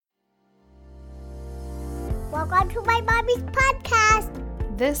Welcome to my mommy's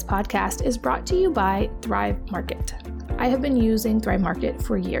podcast. This podcast is brought to you by Thrive Market. I have been using Thrive Market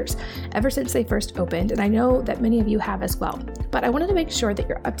for years, ever since they first opened, and I know that many of you have as well. But I wanted to make sure that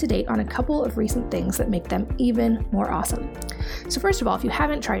you're up to date on a couple of recent things that make them even more awesome. So first of all, if you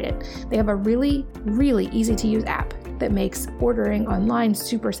haven't tried it, they have a really easy to use app that makes ordering online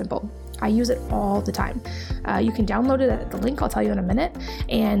super simple. I use it all the time. You can download it at the link I'll tell you in a minute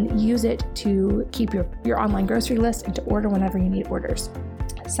and use it to keep your online grocery list and to order whenever you need orders.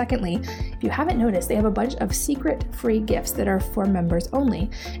 Secondly, if you haven't noticed, they have a bunch of secret free gifts that are for members only.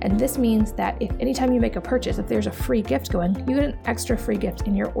 And this means that if anytime you make a purchase, if there's a free gift going, you get an extra free gift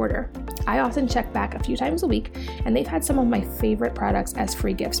in your order. I often check back a few times a week, and they've had some of my favorite products as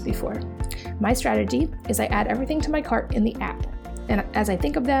free gifts before. My strategy is I add everything to my cart in the app, and as I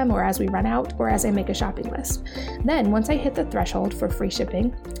think of them, or as we run out, or as I make a shopping list. Then once I hit the threshold for free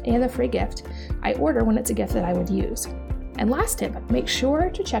shipping and the free gift, I order when it's a gift that I would use. And last tip, make sure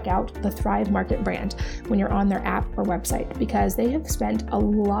to check out the Thrive Market brand when you're on their app or website, because they have spent a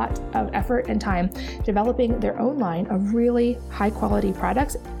lot of effort and time developing their own line of really high quality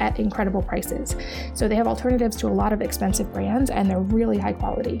products at incredible prices. So they have alternatives to a lot of expensive brands, and they're really high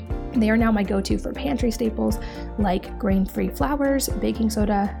quality. They are now my go-to for pantry staples like grain-free flours, baking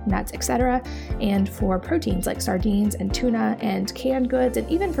soda, nuts, etc., and for proteins like sardines and tuna and canned goods, and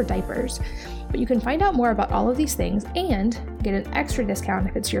even for diapers. But you can find out more about all of these things and get an extra discount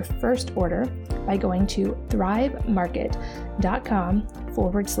if it's your first order by going to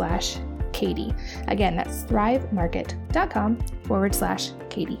thrivemarket.com/Katie. Again, that's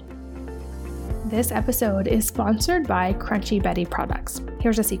thrivemarket.com/Katie. This episode is sponsored by Crunchy Betty products.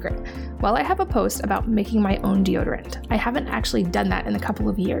 Here's a secret. While I have a post about making my own deodorant, I haven't actually done that in a couple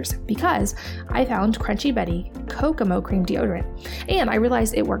of years because I found Crunchy Betty Kokomo Cream Deodorant, and I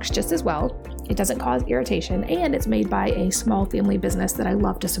realized it works just as well. It doesn't cause irritation, and it's made by a small family business that I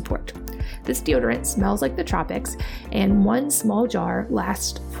love to support. This deodorant smells like the tropics, and one small jar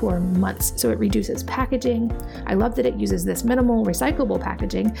lasts for months, so it reduces packaging. I love that it uses this minimal recyclable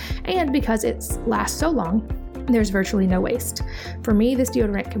packaging, and because it lasts so long, there's virtually no waste. For me, this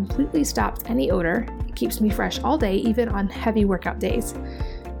deodorant completely stops any odor. It keeps me fresh all day, even on heavy workout days.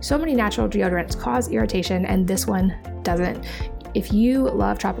 So many natural deodorants cause irritation, and this one doesn't. If you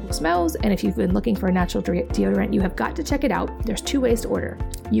love tropical smells, and if you've been looking for a natural deodorant, you have got to check it out. There's two ways to order.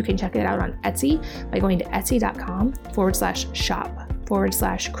 You can check it out on Etsy by going to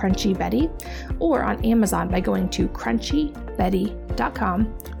etsy.com/shop/Crunchy Betty, or on Amazon by going to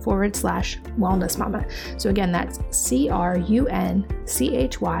crunchybetty.com/Wellness Mama. So again, that's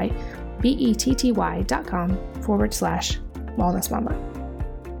CRUNCHYBETTY.com/Wellness Mama.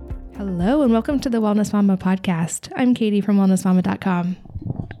 Hello, and welcome to the Wellness Mama podcast. I'm Katie from wellnessmama.com.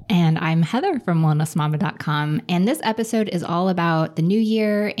 And I'm Heather from wellnessmama.com. And this episode is all about the new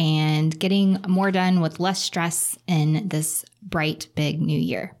year and getting more done with less stress in this bright, big new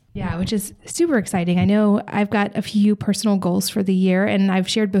year. Yeah, which is super exciting. I know I've got a few personal goals for the year, and I've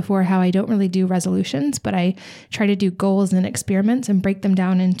shared before how I don't really do resolutions, but I try to do goals and experiments and break them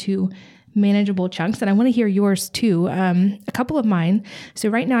down into manageable chunks. And I want to hear yours too. A couple of mine. So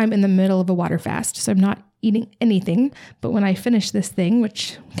right now I'm in the middle of a water fast, so I'm not eating anything. But when I finish this thing,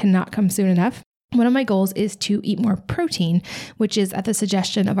 which cannot come soon enough, one of my goals is to eat more protein, which is at the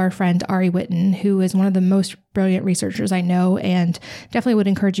suggestion of our friend Ari Whitten, who is one of the most brilliant researchers I know, and definitely would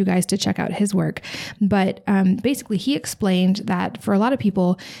encourage you guys to check out his work. But basically, he explained that for a lot of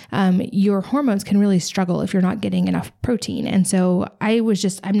people, your hormones can really struggle if you're not getting enough protein. And so I'm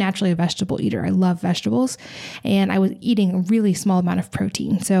naturally a vegetable eater. I love vegetables, and I was eating a really small amount of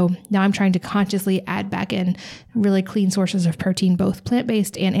protein. So now I'm trying to consciously add back in really clean sources of protein, both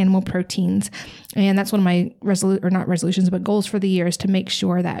plant-based and animal proteins. And that's one of my goals for the year, is to make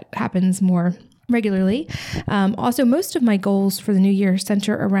sure that happens more regularly. Also, most of my goals for the new year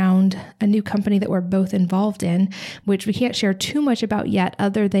center around a new company that we're both involved in, which we can't share too much about yet,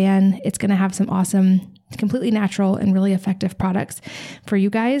 other than it's going to have some awesome, completely natural and really effective products for you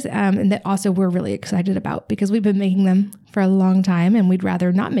guys. And that also we're really excited about because we've been making them for a long time and we'd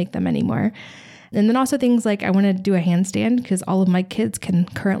rather not make them anymore. And then also things like I want to do a handstand because all of my kids can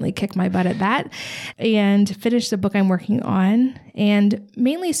currently kick my butt at that, and finish the book I'm working on, and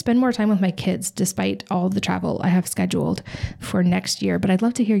mainly spend more time with my kids despite all the travel I have scheduled for next year. But I'd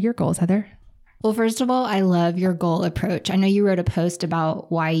love to hear your goals, Heather. Well, first of all, I love your goal approach. I know you wrote a post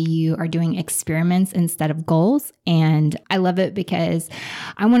about why you are doing experiments instead of goals. And I love it because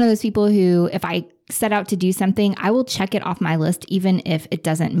I'm one of those people who, if I set out to do something, I will check it off my list, even if it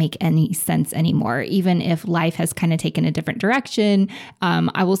doesn't make any sense anymore. Even if life has kind of taken a different direction,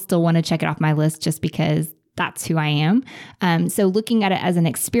 I will still want to check it off my list just because that's who I am. So looking at it as an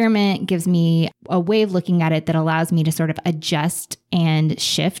experiment gives me a way of looking at it that allows me to sort of adjust and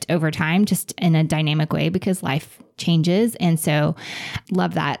shift over time, just in a dynamic way, because life changes. And so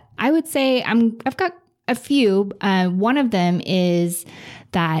love that. I would say I've got a few. One of them is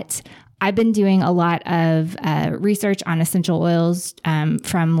that I've been doing a lot of research on essential oils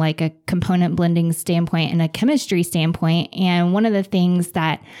from like a component blending standpoint and a chemistry standpoint. And one of the things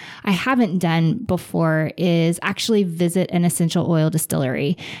that I haven't done before is actually visit an essential oil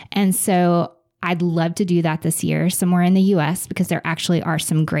distillery. And so I'd love to do that this year somewhere in the US, because there actually are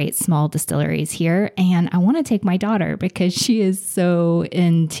some great small distilleries here. And I want to take my daughter because she is so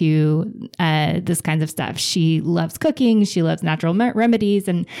into this kinds of stuff. She loves cooking. She loves natural remedies.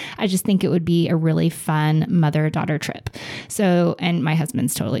 And I just think it would be a really fun mother-daughter trip. So, and my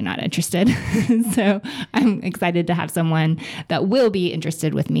husband's totally not interested. So I'm excited to have someone that will be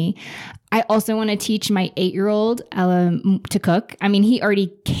interested with me. I also want to teach my 8-year-old to cook. I mean, he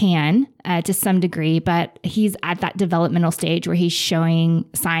already can to some degree, but he's at that developmental stage where he's showing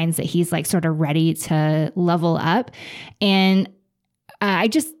signs that he's like sort of ready to level up. And I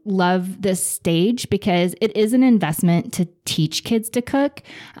just love this stage because it is an investment to teach kids to cook,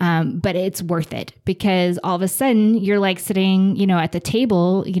 but it's worth it because all of a sudden you're like sitting, at the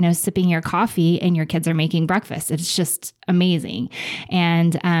table, sipping your coffee and your kids are making breakfast. It's just amazing.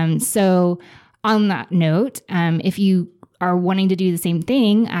 And so on that note, if you are wanting to do the same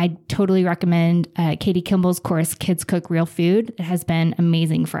thing, I totally recommend Katie Kimball's course, Kids Cook Real Food. It has been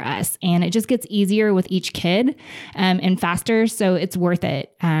amazing for us. And it just gets easier with each kid and faster. So it's worth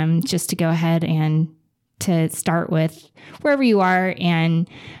it just to go ahead and to start with wherever you are and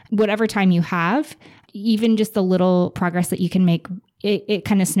whatever time you have, even just the little progress that you can make, it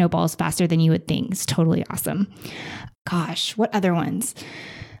kind of snowballs faster than you would think. It's totally awesome. Gosh, what other ones?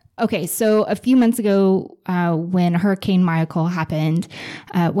 Okay, so a few months ago, when Hurricane Michael happened,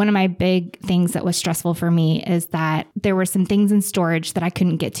 one of my big things that was stressful for me is that there were some things in storage that I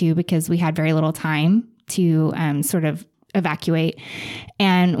couldn't get to because we had very little time to sort of evacuate.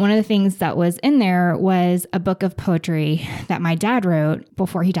 And one of the things that was in there was a book of poetry that my dad wrote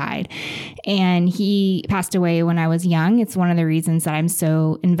before he died. And he passed away when I was young. It's one of the reasons that I'm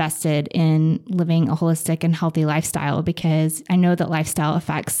so invested in living a holistic and healthy lifestyle, because I know that lifestyle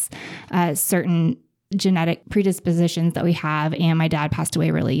affects certain genetic predispositions that we have. And my dad passed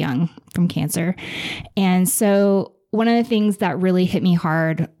away really young from cancer. And so one of the things that really hit me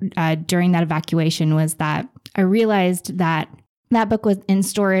hard during that evacuation was that I realized that book was in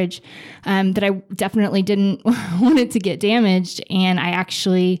storage, that I definitely didn't want it to get damaged. And I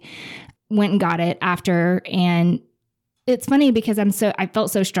actually went and got it after. And it's funny because I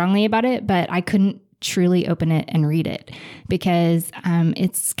felt so strongly about it, but I couldn't truly open it and read it because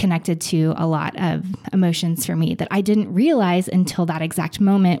it's connected to a lot of emotions for me that I didn't realize until that exact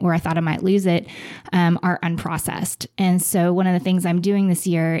moment where I thought I might lose it are unprocessed. And so one of the things I'm doing this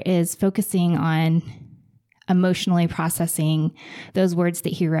year is focusing on emotionally processing those words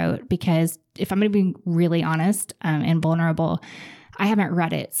that he wrote, because if I'm going to be really honest and vulnerable, I haven't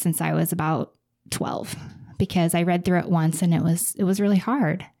read it since I was about 12 because I read through it once and it was really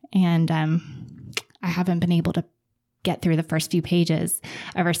hard. And I haven't been able to get through the first few pages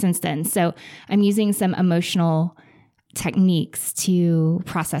ever since then. So I'm using some emotional techniques to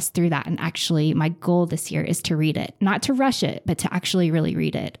process through that. And actually my goal this year is to read it, not to rush it, but to actually really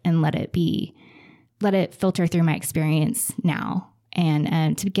read it and let it filter through my experience now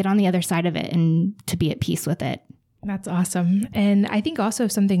and to get on the other side of it and to be at peace with it. That's awesome. And I think also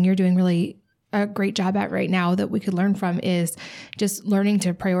something you're doing really a great job at right now that we could learn from is just learning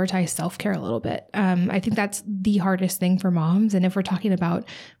to prioritize self-care a little bit. I think that's the hardest thing for moms. And if we're talking about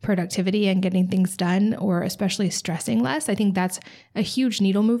productivity and getting things done, or especially stressing less, I think that's a huge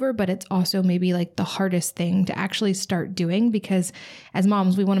needle mover, but it's also maybe like the hardest thing to actually start doing, because as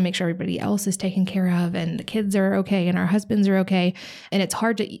moms, we want to make sure everybody else is taken care of and the kids are okay and our husbands are okay. And it's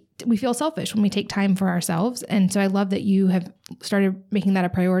hard we feel selfish when we take time for ourselves. And so I love that you have started making that a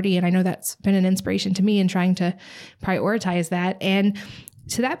priority. And I know that's been an inspiration to me in trying to prioritize that. And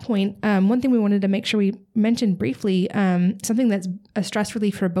to that point, one thing we wanted to make sure we mentioned briefly, something that's a stress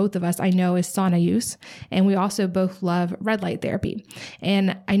relief for both of us, I know, is sauna use. And we also both love red light therapy.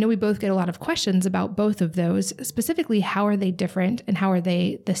 And I know we both get a lot of questions about both of those, specifically, how are they different and how are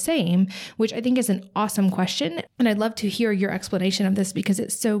they the same, which I think is an awesome question. And I'd love to hear your explanation of this because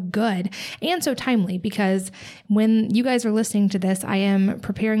it's so good and so timely, because when you guys are listening to this, I am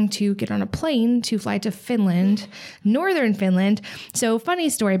preparing to get on a plane to fly to Finland, northern Finland. So funny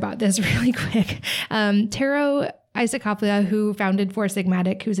story about this really quick. Taro Isaac Hoplia, who founded Four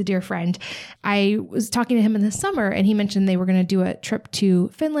Sigmatic, who's a dear friend. I was talking to him in the summer and he mentioned they were going to do a trip to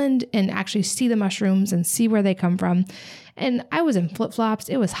Finland and actually see the mushrooms and see where they come from. And I was in flip-flops.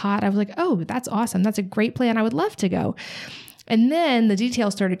 It was hot. I was like, oh, that's awesome. That's a great plan. I would love to go. And then the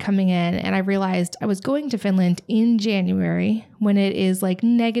details started coming in and I realized I was going to Finland in January when it is like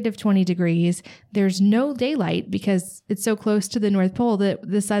negative 20 degrees. There's no daylight because it's so close to the North Pole that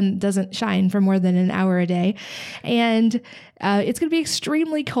the sun doesn't shine for more than an hour a day. And it's going to be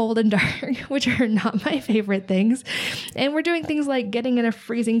extremely cold and dark, which are not my favorite things. And we're doing things like getting in a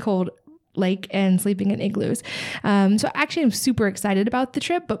freezing cold lake and sleeping in igloos. So actually I'm super excited about the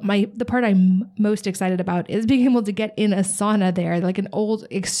trip, but the part I'm most excited about is being able to get in a sauna there, like an old,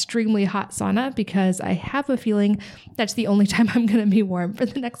 extremely hot sauna, because I have a feeling that's the only time I'm going to be warm for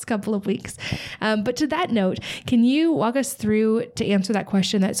the next couple of weeks. But to that note, can you walk us through to answer that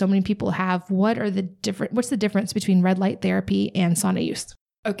question that so many people have? What's the difference between red light therapy and sauna use?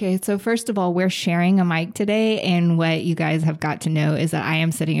 Okay, so first of all, we're sharing a mic today, and what you guys have got to know is that I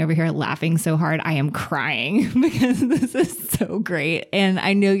am sitting over here laughing so hard, I am crying because this is so great. And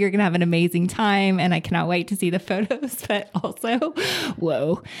I know you're going to have an amazing time, and I cannot wait to see the photos, but also,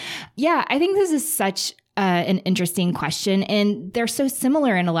 whoa. Yeah, I think this is such an interesting question. And they're so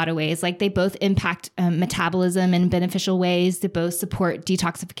similar in a lot of ways. Like they both impact metabolism in beneficial ways. They both support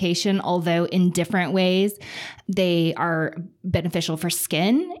detoxification, although in different ways. They are beneficial for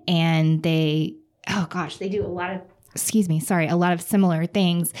skin and they do a lot of similar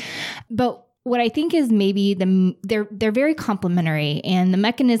things. But what I think is maybe they're very complementary and the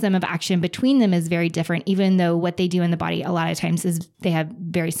mechanism of action between them is very different, even though what they do in the body a lot of times is they have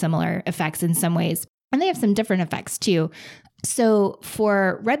very similar effects in some ways. And they have some different effects too. So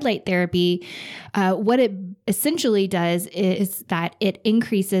for red light therapy, what it essentially does is that it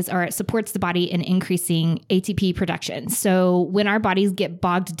increases or it supports the body in increasing ATP production. So when our bodies get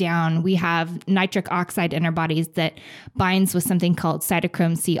bogged down, we have nitric oxide in our bodies that binds with something called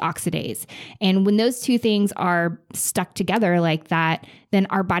cytochrome C oxidase. And when those two things are stuck together like that, then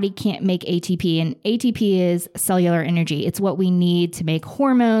our body can't make ATP. And ATP is cellular energy. It's what we need to make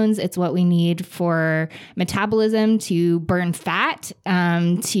hormones. It's what we need for metabolism, to burn fat,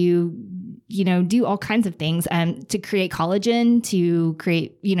 to do all kinds of things, to create collagen, to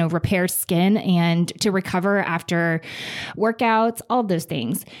create, repair skin and to recover after workouts, all of those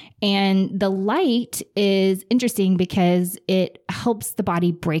things. And the light is interesting because it helps the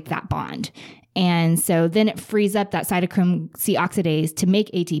body break that bond. And so then it frees up that cytochrome C oxidase to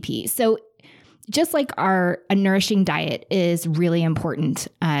make ATP. So just like a nourishing diet is really important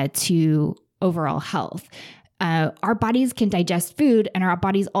to overall health, our bodies can digest food, and our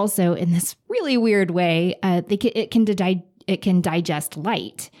bodies also, in this really weird way, it can digest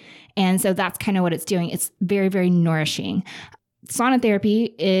light. And so that's kind of what it's doing. It's very, very nourishing. Sauna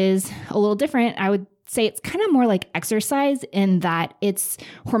therapy is a little different. I would say it's kind of more like exercise in that it's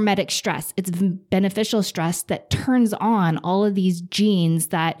hormetic stress. It's beneficial stress that turns on all of these genes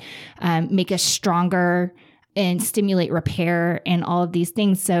that make us stronger and stimulate repair and all of these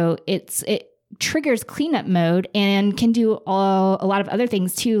things. So it triggers cleanup mode and can do a lot of other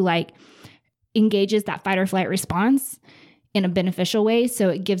things too, like engages that fight or flight response in a beneficial way. So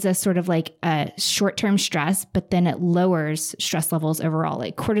it gives us sort of like a short-term stress, but then it lowers stress levels overall,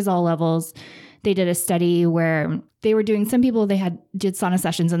 like cortisol levels. They did a study where they were doing, some people, did sauna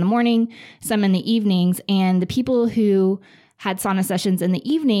sessions in the morning, some in the evenings. And the people who had sauna sessions in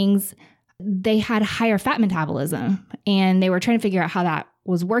the evenings, they had higher fat metabolism. And they were trying to figure out how that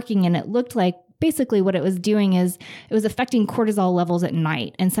was working. And it looked like basically what it was doing is it was affecting cortisol levels at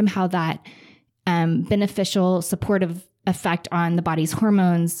night. And somehow that beneficial supportive effect on the body's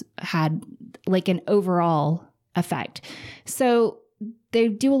hormones had like an overall effect. So they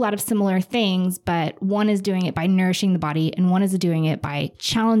do a lot of similar things, but one is doing it by nourishing the body and one is doing it by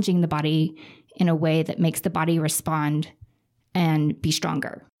challenging the body in a way that makes the body respond and be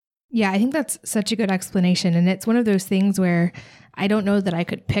stronger. Yeah, I think that's such a good explanation. And it's one of those things where I don't know that I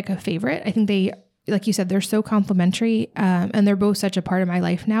could pick a favorite. I think they, like you said, they're so complementary and they're both such a part of my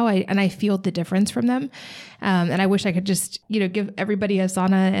life now. I feel the difference from them. And I wish I could just, give everybody a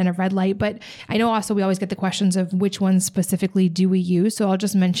sauna and a red light. But I know also we always get the questions of which ones specifically do we use. So I'll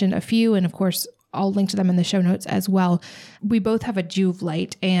just mention a few. And of course, I'll link to them in the show notes as well. We both have a Juve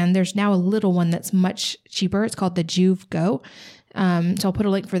light and there's now a little one that's much cheaper. It's called the Juve Go. So I'll put a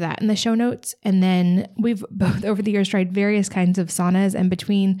link for that in the show notes. And then we've both over the years tried various kinds of saunas, and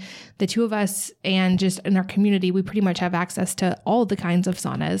between the two of us and just in our community, we pretty much have access to all the kinds of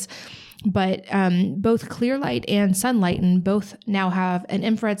saunas. But both clear light and Sunlighten both now have an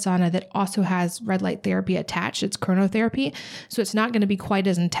infrared sauna that also has red light therapy attached. It's chronotherapy. So it's not going to be quite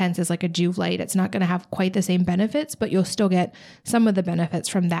as intense as like a Juve light. It's not going to have quite the same benefits, but you'll still get some of the benefits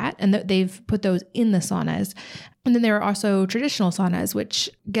from that. And they've put those in the saunas. And then there are also traditional saunas, which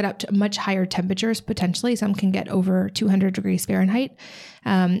get up to much higher temperatures potentially. Some can get over 200 degrees Fahrenheit.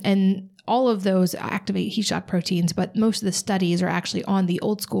 And all of those activate heat shock proteins, but most of the studies are actually on the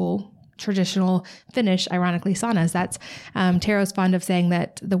old school traditional Finnish, ironically, saunas. That's Taro's fond of saying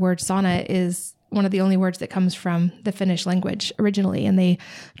that the word sauna is one of the only words that comes from the Finnish language originally, and they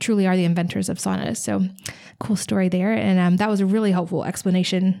truly are the inventors of saunas. So cool story there. And that was a really helpful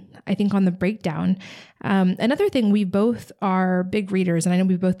explanation, I think, on the breakdown. Another thing, we both are big readers, and I know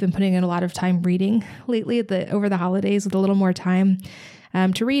we've both been putting in a lot of time reading lately over the holidays with a little more time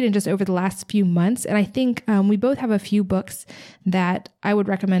to read and just over the last few months. And I think we both have a few books that I would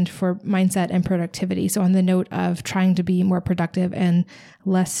recommend for mindset and productivity. So on the note of trying to be more productive and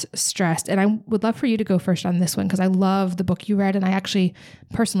less stressed. And I would love for you to go first on this one, because I love the book you read, and I actually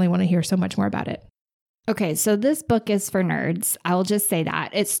personally want to hear so much more about it. Okay, so this book is for nerds. I will just say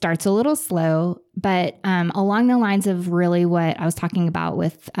that. It starts a little slow, but along the lines of really what I was talking about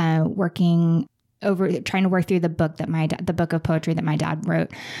with trying to work through the book of poetry that my dad wrote,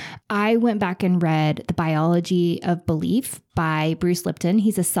 I went back and read The Biology of Belief by Bruce Lipton.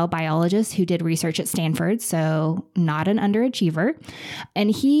 He's a cell biologist who did research at Stanford, so not an underachiever. And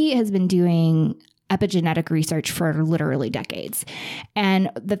he has been doing epigenetic research for literally decades.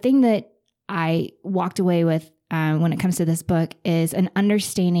 And the thing that I walked away with when it comes to this book is an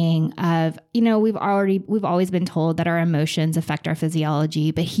understanding of, we've always been told that our emotions affect our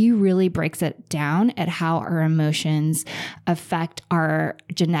physiology, but he really breaks it down at how our emotions affect our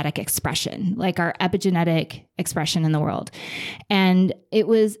genetic expression, like our epigenetic expression in the world. And it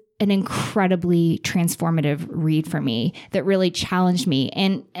was an incredibly transformative read for me that really challenged me.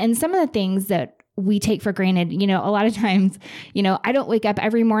 And some of the things that we take for granted, a lot of times, I don't wake up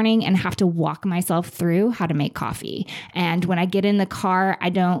every morning and have to walk myself through how to make coffee. And when I get in the car, I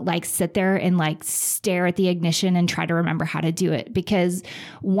don't sit there and stare at the ignition and try to remember how to do it. Because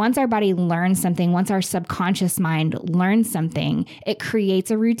once our body learns something, once our subconscious mind learns something, it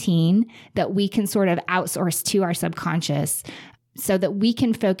creates a routine that we can sort of outsource to our subconscious so that we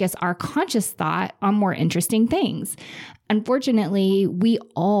can focus our conscious thought on more interesting things. Unfortunately, we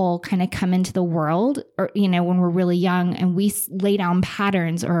all kind of come into the world, when we're really young, and we lay down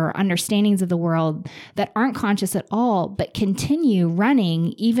patterns or understandings of the world that aren't conscious at all, but continue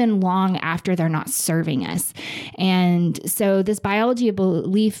running even long after they're not serving us. And so this Biology of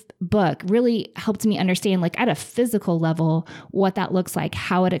Belief book really helped me understand, at a physical level, what that looks like,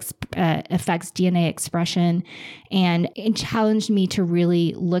 how it affects DNA expression, and it challenged me to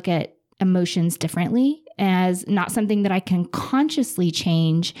really look at emotions differently as not something that I can consciously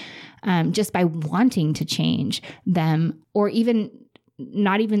change just by wanting to change them, or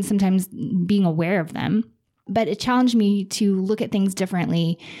not even sometimes being aware of them. But it challenged me to look at things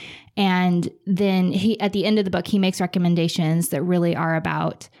differently. And then at the end of the book, he makes recommendations that really are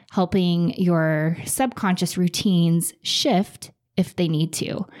about helping your subconscious routines shift if they need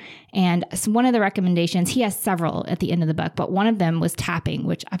to. And so one of the recommendations, he has several at the end of the book, but one of them was tapping,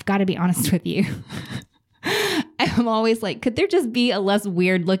 which I've got to be honest with you. I'm always could there just be a less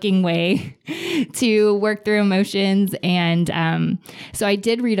weird looking way to work through emotions? And so I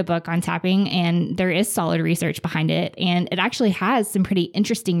did read a book on tapping, and there is solid research behind it. And it actually has some pretty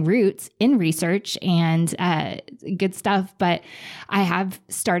interesting roots in research and good stuff. But I have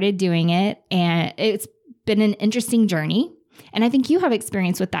started doing it, and it's been an interesting journey. And I think you have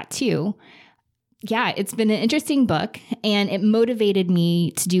experience with that too. Yeah, it's been an interesting book, and it motivated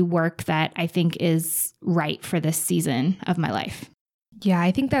me to do work that I think is right for this season of my life. Yeah,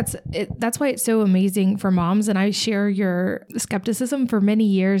 I think that's why it's so amazing for moms. And I share your skepticism. For many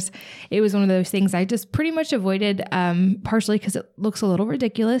years, it was one of those things I just pretty much avoided, partially because it looks a little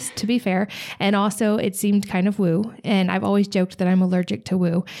ridiculous, to be fair. And also it seemed kind of woo. And I've always joked that I'm allergic to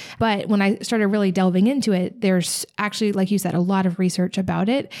woo. But when I started really delving into it, there's actually, like you said, a lot of research about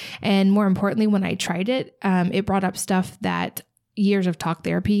it. And more importantly, when I tried it, it brought up stuff that years of talk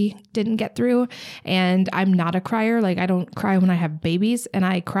therapy didn't get through. And I'm not a crier. I don't cry when I have babies, and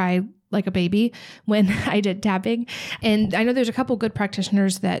I cry like a baby when I did tapping. And I know there's a couple good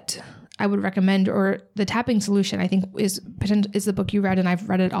practitioners that I would recommend, or the tapping solution, I think is the book you read, and I've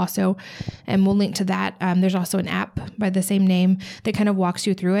read it also, and we'll link to that. There's also an app by the same name that kind of walks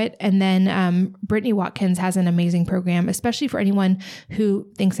you through it. And then Brittany Watkins has an amazing program, especially for anyone who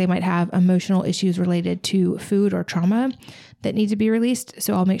thinks they might have emotional issues related to food or trauma. that need to be released.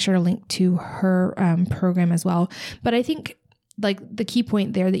 So I'll make sure to link to her program as well. But I think like the key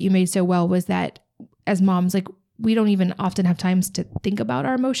point there that you made so well was that as moms, like we don't even often have times to think about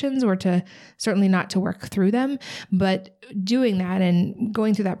our emotions or to certainly not to work through them. But doing that and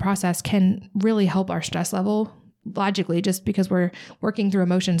going through that process can really help our stress level logically, just because we're working through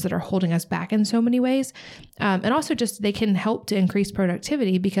emotions that are holding us back in so many ways. And also just they can help to increase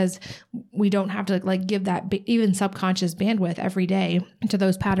productivity because we don't have to like give that even subconscious bandwidth every day to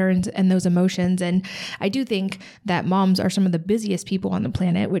those patterns and those emotions. And I do think that moms are some of the busiest people on the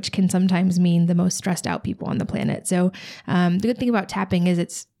planet, which can sometimes mean the most stressed out people on the planet. So the good thing about tapping is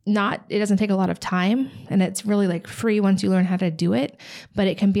it doesn't take a lot of time, and it's really like free once you learn how to do it, but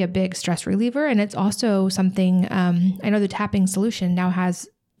it can be a big stress reliever. And it's also something, I know the tapping solution now has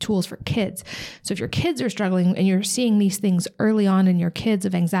tools for kids. So if your kids are struggling and you're seeing these things early on in your kids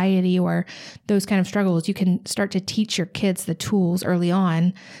of anxiety or those kind of struggles, you can start to teach your kids the tools early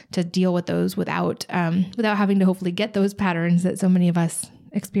on to deal with those without having to hopefully get those patterns that so many of us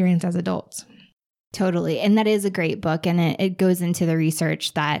experience as adults. Totally. And that is a great book. And it goes into the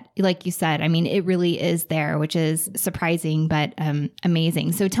research that, like you said, I mean, it really is there, which is surprising, but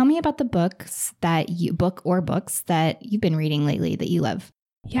amazing. So tell me about the books that you've been reading lately that you love.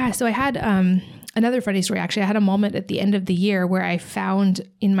 Yeah. So I had another funny story. Actually, I had a moment at the end of the year where I found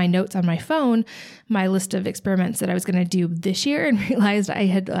in my notes on my phone my list of experiments that I was going to do this year, and realized I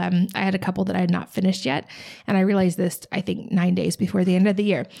had a couple that I had not finished yet. And I realized this, I think, 9 days before the end of the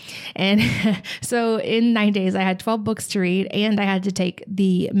year. And so in 9 days, I had 12 books to read, and I had to take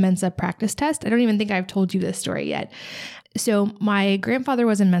the Mensa practice test. I don't even think I've told you this story yet. So my grandfather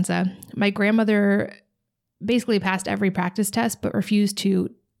was in Mensa. My grandmother basically passed every practice test, but refused to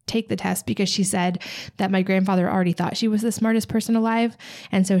take the test because she said that my grandfather already thought she was the smartest person alive.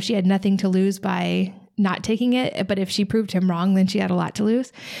 And so she had nothing to lose by not taking it. But if she proved him wrong, then she had a lot to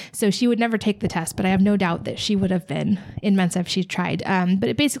lose. So she would never take the test, but I have no doubt that she would have been in Mensa if she tried. But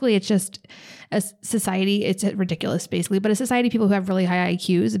it's just a society. It's ridiculous, basically, but a society of people who have really high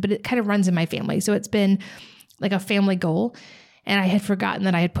IQs, but it kind of runs in my family. So it's been like a family goal. And I had forgotten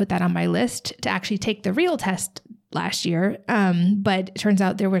that I had put that on my list to actually take the real test last year. But it turns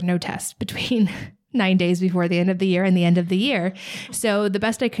out there were no tests between 9 days before the end of the year and the end of the year. So the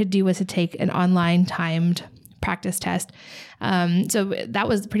best I could do was to take an online timed practice test. So that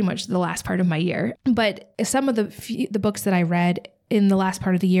was pretty much the last part of my year. But some of the books that I read in the last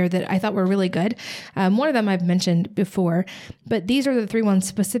part of the year that I thought were really good. One of them I've mentioned before, but these are the three ones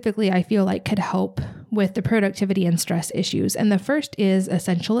specifically I feel like could help with the productivity and stress issues. And the first is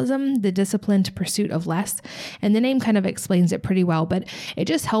Essentialism, the Disciplined Pursuit of Less. And the name kind of explains it pretty well, but it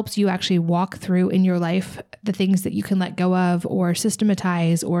just helps you actually walk through in your life the things that you can let go of or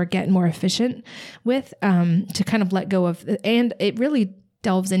systematize or get more efficient with, to kind of let go of. And it really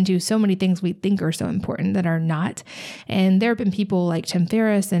delves into so many things we think are so important that are not. And there have been people like Tim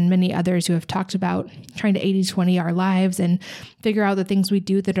Ferriss and many others who have talked about trying to 80-20 our lives and figure out the things we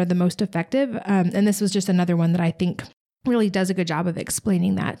do that are the most effective. And this was just another one that I think really does a good job of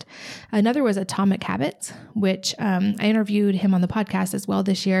explaining that. Another was Atomic Habits, which I interviewed him on the podcast as well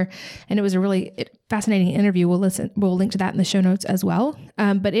this year. And it was a really fascinating interview. We'll link to that in the show notes as well.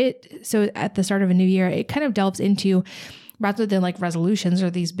 So at the start of a new year, it kind of delves into, rather than like resolutions or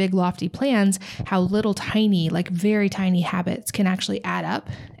these big lofty plans, how little tiny, like very tiny habits can actually add up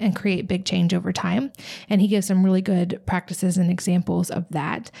and create big change over time. And he gives some really good practices and examples of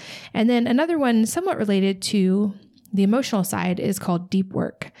that. And then another one somewhat related to the emotional side is called Deep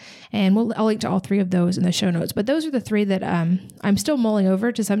Work. And I'll link to all three of those in the show notes. But those are the three that I'm still mulling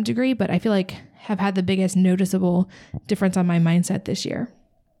over to some degree, but I feel like have had the biggest noticeable difference on my mindset this year.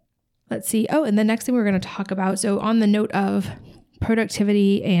 Let's see. Oh, and the next thing we're going to talk about. So on the note of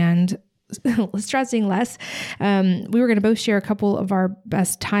productivity and stressing less, we were going to both share a couple of our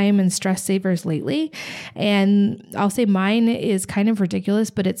best time and stress savers lately. And I'll say mine is kind of ridiculous,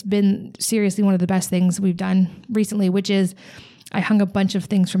 but it's been seriously one of the best things we've done recently, which is I hung a bunch of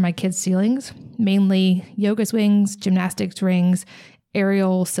things from my kids' ceilings, mainly yoga swings, gymnastics rings,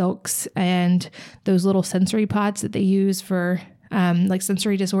 aerial silks, and those little sensory pods that they use for like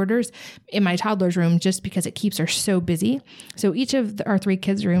sensory disorders in my toddler's room, just because it keeps her so busy. So each of our three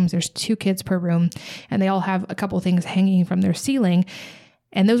kids' rooms, there's 2 kids per room, and they all have a couple things hanging from their ceiling.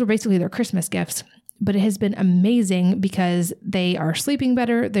 And those were basically their Christmas gifts. But it has been amazing because they are sleeping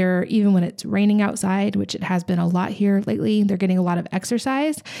better. Even when it's raining outside, which it has been a lot here lately, they're getting a lot of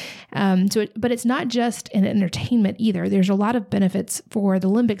exercise. But it's not just an entertainment either. There's a lot of benefits for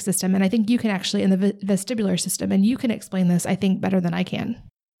the limbic system. And I think you can actually, in the vestibular system, and you can explain this, I think, better than I can.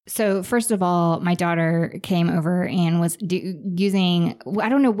 So first of all, my daughter came over and was using, I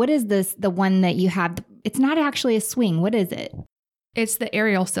don't know, what is this, the one that you have? It's not actually a swing. What is it? It's the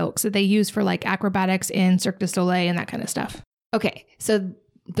aerial silks that they use for like acrobatics in Cirque du Soleil and that kind of stuff. Okay. So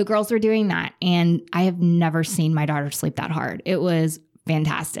the girls were doing that, and I have never seen my daughter sleep that hard. It was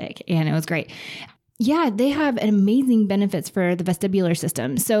fantastic and it was great. Yeah, they have amazing benefits for the vestibular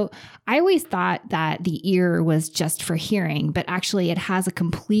system. So I always thought that the ear was just for hearing, but actually it has a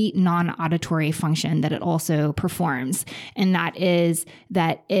complete non-auditory function that it also performs. And that is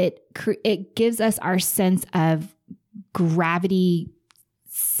that it gives us our sense of gravity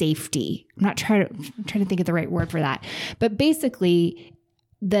safety. I'm trying to think of the right word for that. But basically,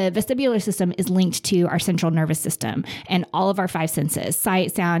 the vestibular system is linked to our central nervous system and all of our 5 senses: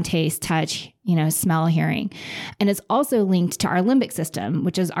 sight, sound, taste, touch, smell, hearing. And it's also linked to our limbic system,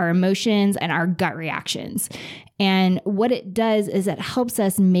 which is our emotions and our gut reactions. And what it does is it helps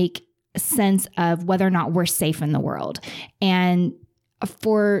us make sense of whether or not we're safe in the world. And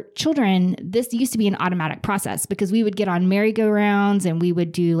for children, this used to be an automatic process because we would get on merry-go-rounds and we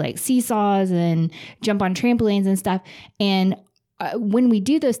would do like seesaws and jump on trampolines and stuff. And when we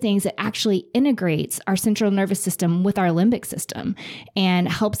do those things, it actually integrates our central nervous system with our limbic system and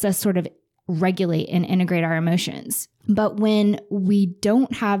helps us sort of regulate and integrate our emotions. But when we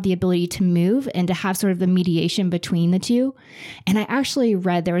don't have the ability to move and to have sort of the mediation between the two, and I actually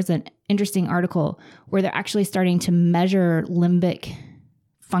read there was an interesting article where they're actually starting to measure limbic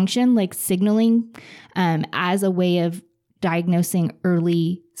function, like signaling, as a way of diagnosing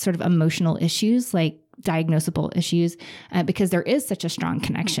early sort of emotional issues, like diagnosable issues, because there is such a strong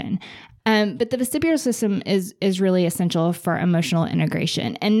connection. But the vestibular system is really essential for emotional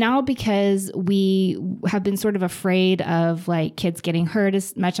integration. And now because we have been sort of afraid of like kids getting hurt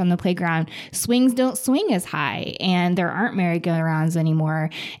as much on the playground, swings don't swing as high and there aren't merry-go-rounds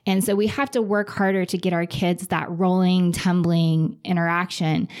anymore. And so we have to work harder to get our kids that rolling, tumbling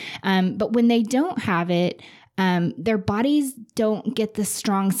interaction. But when they don't have it, their bodies don't get the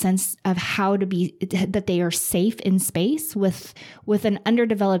strong sense of how to be, that they are safe in space with an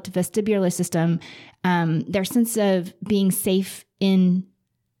underdeveloped vestibular system. Their sense of being safe in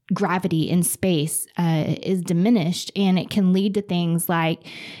gravity in space is diminished, and it can lead to things like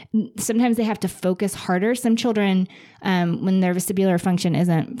sometimes they have to focus harder. Some children, when their vestibular function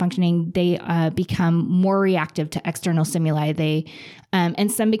isn't functioning, they become more reactive to external stimuli.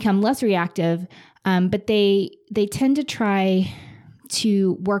 And some become less reactive. But they tend to try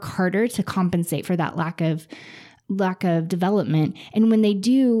to work harder to compensate for that lack of development. And when they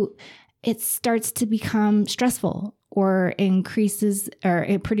do, it starts to become stressful or it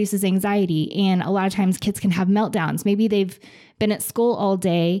produces anxiety. And a lot of times kids can have meltdowns. Maybe they've been at school all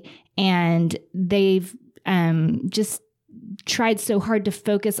day and they've just tried so hard to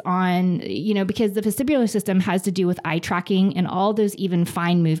focus on, because the vestibular system has to do with eye tracking and all those even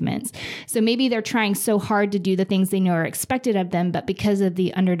fine movements. So maybe they're trying so hard to do the things they know are expected of them, but because of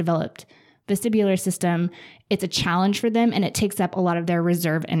the underdeveloped vestibular system, it's a challenge for them and it takes up a lot of their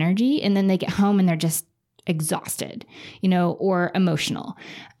reserve energy. And then they get home and they're just exhausted, or emotional.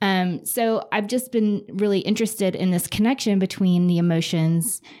 So I've just been really interested in this connection between the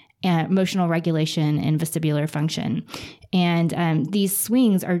emotions and emotional regulation and vestibular function. And these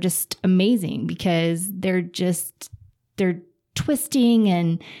swings are just amazing because they're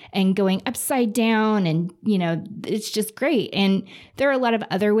twisting and going upside down, and it's just great. And there are a lot of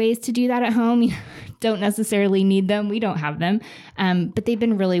other ways to do that at home. You don't necessarily need them. We don't have them, but they've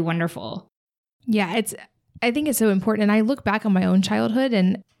been really wonderful. Yeah, I think it's so important. And I look back on my own childhood,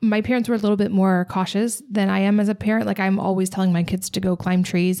 and my parents were a little bit more cautious than I am as a parent. Like, I'm always telling my kids to go climb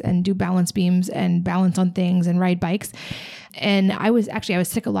trees and do balance beams and balance on things and ride bikes. And I was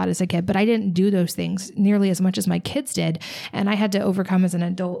sick a lot as a kid, but I didn't do those things nearly as much as my kids did. And I had to overcome as an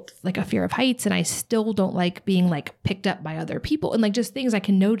adult, like a fear of heights. And I still don't like being like picked up by other people, and like just things I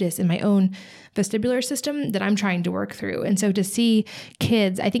can notice in my own vestibular system that I'm trying to work through. And so to see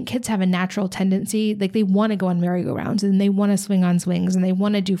kids, I think kids have a natural tendency, like they want to go on merry-go-rounds and they want to swing on swings and they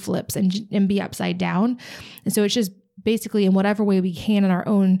want to do flips and be upside down. And so it's just basically in whatever way we can in our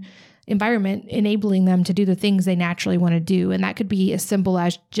own environment, enabling them to do the things they naturally want to do. And that could be as simple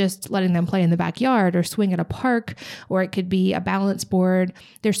as just letting them play in the backyard or swing at a park, or it could be a balance board.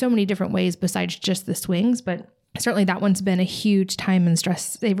 There's so many different ways besides just the swings, but certainly that one's been a huge time and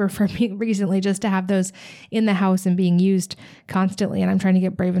stress saver for me recently, just to have those in the house and being used constantly. And I'm trying to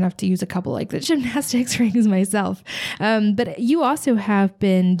get brave enough to use a couple like the gymnastics rings myself. But you also have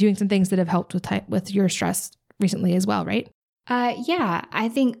been doing some things that have helped with your stress recently as well, right? Yeah, I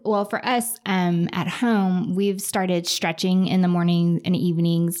think, well, for us at home, we've started stretching in the morning and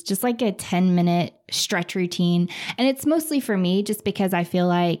evenings, just like a 10-minute stretch routine. And it's mostly for me just because I feel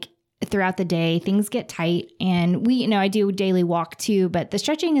like throughout the day, things get tight. And I do a daily walk too, but the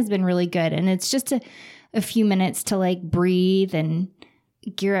stretching has been really good. And it's just a few minutes to like breathe and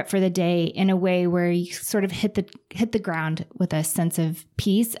gear up for the day in a way where you sort of hit the ground with a sense of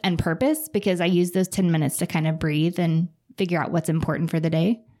peace and purpose, because I use those 10 minutes to kind of breathe and figure out what's important for the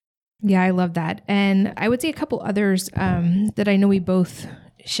day. Yeah, I love that. And I would say a couple others that I know we both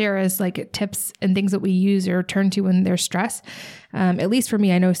share as like tips and things that we use or turn to when there's stress. At least for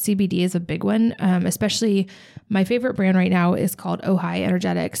me, I know CBD is a big one, especially my favorite brand right now is called Ojai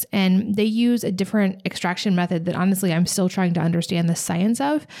Energetics, and they use a different extraction method that honestly I'm still trying to understand the science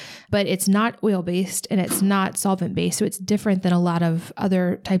of, but it's not oil-based and it's not solvent-based, so it's different than a lot of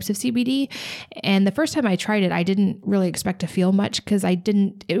other types of CBD. And the first time I tried it, I didn't really expect to feel much because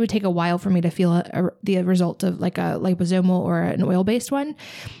it would take a while for me to feel the result of like a liposomal or an oil-based one.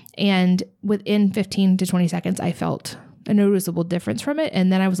 And within 15 to 20 seconds, I felt a noticeable difference from it.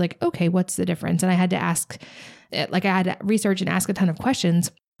 And then I was like, okay, what's the difference? And I had to research and ask a ton of questions.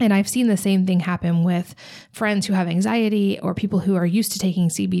 And I've seen the same thing happen with friends who have anxiety or people who are used to taking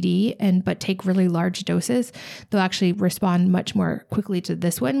CBD but take really large doses. They'll actually respond much more quickly to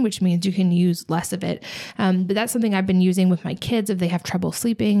this one, which means you can use less of it. But that's something I've been using with my kids if they have trouble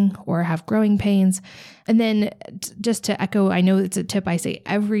sleeping or have growing pains. And then just to echo, I know it's a tip I say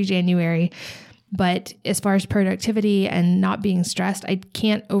every January, but as far as productivity and not being stressed, I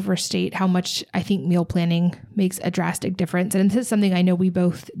can't overstate how much I think meal planning makes a drastic difference. And this is something I know we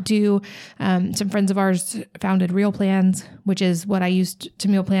both do. Some friends of ours founded Real Plans, which is what I used to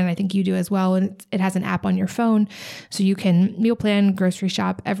meal plan. I think you do as well. And it has an app on your phone. So you can meal plan, grocery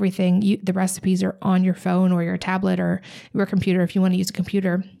shop, everything. The recipes are on your phone or your tablet or your computer if you want to use a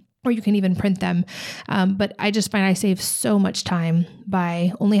computer. Or you can even print them. But I just find I save so much time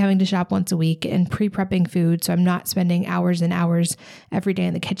by only having to shop once a week and pre-prepping food. So I'm not spending hours and hours every day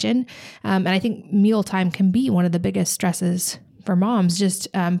in the kitchen. And I think mealtime can be one of the biggest stresses for moms, just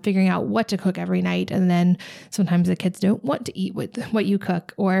figuring out what to cook every night. And then sometimes the kids don't want to eat with what you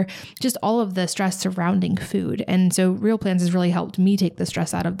cook, or just all of the stress surrounding food. And so Real Plans has really helped me take the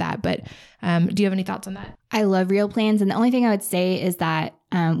stress out of that. But do you have any thoughts on that? I love Real Plans. And the only thing I would say is that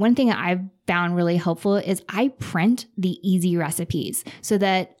one thing that I've found really helpful is I print the easy recipes so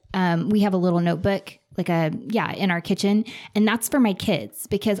that we have a little notebook in our kitchen. And that's for my kids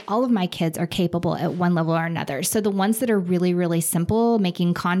because all of my kids are capable at one level or another. So the ones that are really, really simple,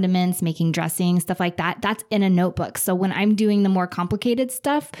 making condiments, making dressing, stuff like that, that's in a notebook. So when I'm doing the more complicated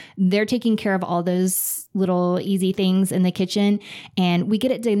stuff, they're taking care of all those little easy things in the kitchen and we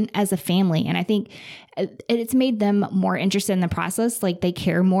get it done as a family. And I think it's made them more interested in the process. Like they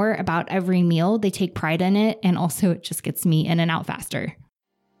care more about every meal. They take pride in it. And also it just gets me in and out faster.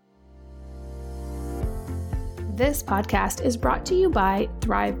 This podcast is brought to you by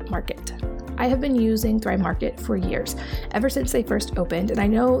Thrive Market. I have been using Thrive Market for years, ever since they first opened, and I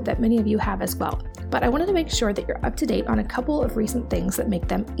know that many of you have as well. But I wanted to make sure that you're up to date on a couple of recent things that make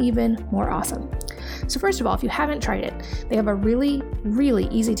them even more awesome. So first of all, if you haven't tried it, they have a really, really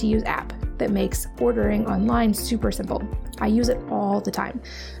easy to use app that makes ordering online super simple. I use it all the time.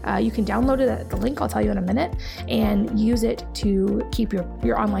 You can download it at the link I'll tell you in a minute and use it to keep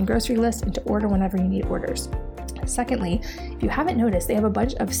your online grocery list and to order whenever you need orders. Secondly, if you haven't noticed, they have a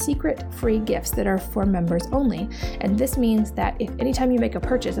bunch of secret free gifts that are for members only. And this means that if anytime you make a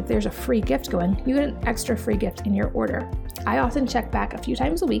purchase, if there's a free gift going, you get an extra free gift in your order. I often check back a few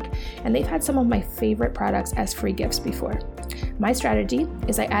times a week, and they've had some of my favorite products as free gifts before. My strategy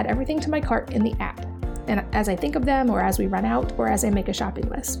is I add everything to my cart in the app. And as I think of them, or as we run out, or as I make a shopping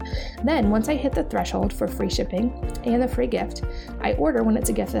list. Then once I hit the threshold for free shipping and the free gift, I order when it's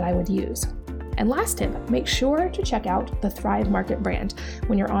a gift that I would use. And last tip, make sure to check out the Thrive Market brand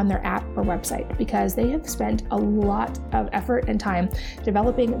when you're on their app or website, because they have spent a lot of effort and time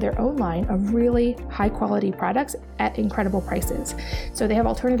developing their own line of really high quality products at incredible prices. So they have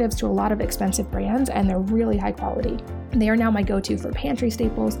alternatives to a lot of expensive brands and they're really high quality. They are now my go-to for pantry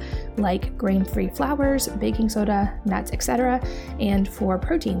staples like grain-free flours, baking soda, nuts, etc., and for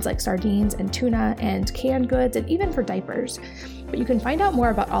proteins like sardines and tuna and canned goods, and even for diapers. But you can find out more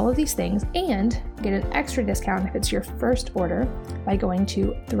about all of these things and get an extra discount if it's your first order by going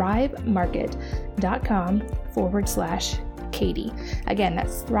to thrivemarket.com/Katie. Again,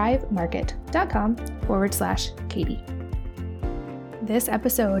 that's thrivemarket.com/Katie. This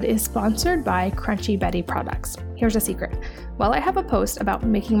episode is sponsored by Crunchy Betty products. Here's a secret. While I have a post about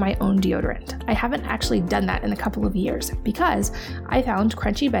making my own deodorant, I haven't actually done that in a couple of years because I found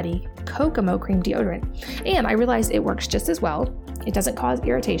Crunchy Betty Kokomo Cream Deodorant, and I realized it works just as well, it doesn't cause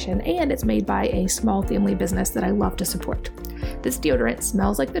irritation, and it's made by a small family business that I love to support. This deodorant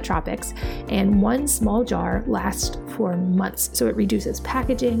smells like the tropics, and one small jar lasts for months, so it reduces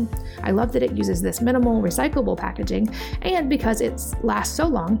packaging. I love that it uses this minimal recyclable packaging, and because it lasts so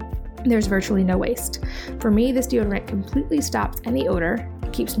long, there's virtually no waste. For me, this deodorant completely stops any odor,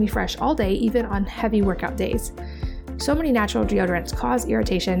 keeps me fresh all day, even on heavy workout days. So many natural deodorants cause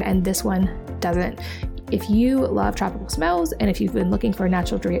irritation, and this one doesn't. If you love tropical smells, and if you've been looking for a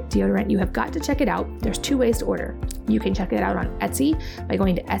natural deodorant, you have got to check it out. There's 2 ways to order. You can check it out on Etsy by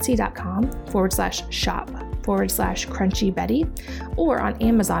going to etsy.com/shop/Crunchy Betty, or on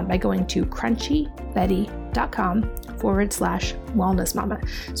Amazon by going to crunchybetty.com/Wellness Mama.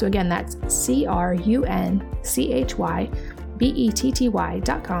 So again, that's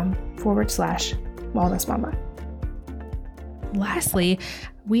crunchybetty.com/Wellness Mama. Lastly,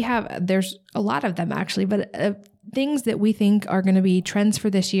 there's a lot of them actually, but things that we think are going to be trends for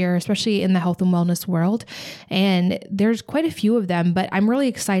this year, especially in the health and wellness world. And there's quite a few of them, but I'm really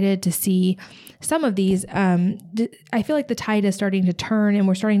excited to see some of these. I feel like the tide is starting to turn, and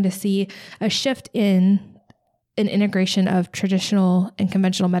we're starting to see a shift in an integration of traditional and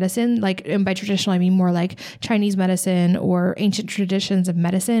conventional medicine. And by traditional, I mean more like Chinese medicine or ancient traditions of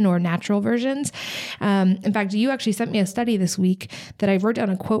medicine or natural versions. In fact, you actually sent me a study this week that I wrote down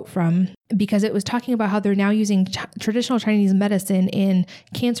a quote from, because it was talking about how they're now using traditional Chinese medicine in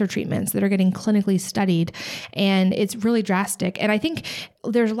cancer treatments that are getting clinically studied. And it's really drastic. And I think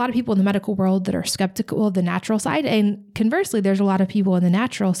there's a lot of people in the medical world that are skeptical of the natural side. And conversely, there's a lot of people in the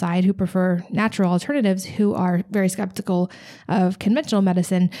natural side who prefer natural alternatives who are very skeptical of conventional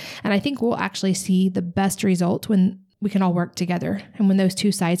medicine. And I think we'll actually see the best result when we can all work together, and when those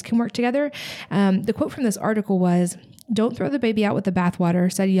two sides can work together. The quote from this article was, "Don't throw the baby out with the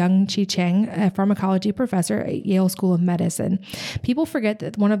bathwater," said Young-Chi Cheng, a pharmacology professor at Yale School of Medicine. "People forget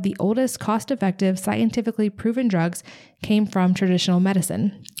that one of the oldest cost-effective, scientifically proven drugs came from traditional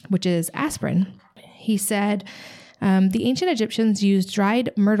medicine, which is aspirin." He said, the ancient Egyptians used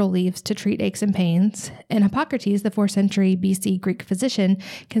dried myrtle leaves to treat aches and pains, and Hippocrates, the 4th century BC Greek physician,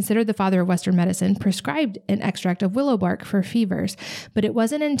 considered the father of Western medicine, prescribed an extract of willow bark for fevers. But it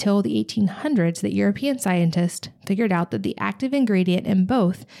wasn't until the 1800s that European scientists figured out that the active ingredient in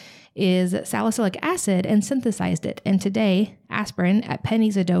both is salicylic acid and synthesized it. And today, aspirin at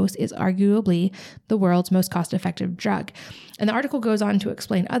pennies a dose is arguably the world's most cost-effective drug. And the article goes on to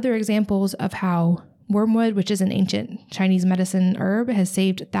explain other examples of how wormwood, which is an ancient Chinese medicine herb, has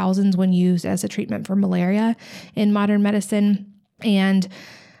saved thousands when used as a treatment for malaria in modern medicine. And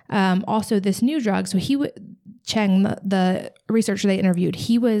also this new drug. So Cheng, the researcher they interviewed,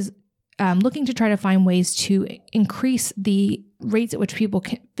 he was looking to try to find ways to increase the rates at which people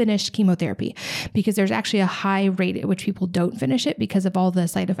finish chemotherapy, because there's actually a high rate at which people don't finish it because of all the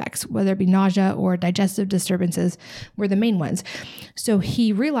side effects, whether it be nausea or digestive disturbances were the main ones. So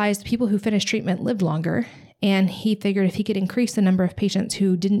he realized people who finished treatment lived longer, and he figured if he could increase the number of patients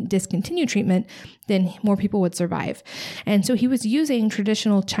who didn't discontinue treatment, then more people would survive. And so he was using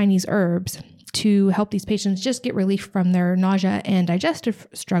traditional Chinese herbs to help these patients just get relief from their nausea and digestive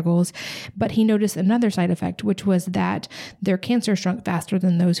struggles. But he noticed another side effect, which was that their cancer shrunk faster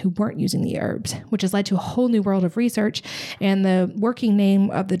than those who weren't using the herbs, which has led to a whole new world of research. And the working name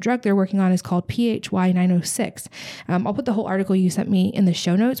of the drug they're working on is called PHY-906. I'll put the whole article you sent me in the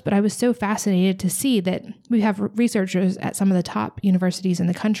show notes, but I was so fascinated to see that we have researchers at some of the top universities in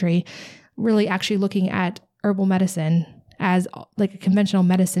the country really actually looking at herbal medicine as like a conventional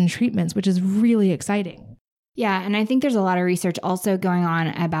medicine treatments, which is really exciting. Yeah. And I think there's a lot of research also going on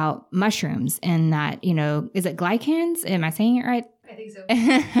about mushrooms, and that, is it glycans? Am I saying it right? I think so.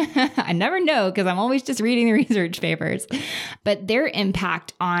 I never know because I'm always just reading the research papers. But their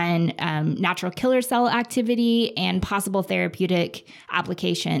impact on natural killer cell activity and possible therapeutic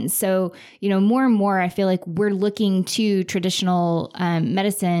applications. So, more and more, I feel like we're looking to traditional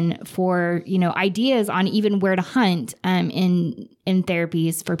medicine for, ideas on even where to hunt in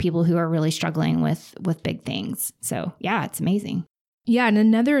therapies for people who are really struggling with big things. So, yeah, it's amazing. Yeah, and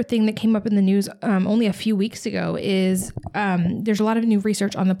another thing that came up in the news only a few weeks ago is there's a lot of new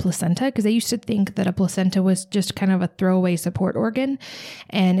research on the placenta, because they used to think that a placenta was just kind of a throwaway support organ.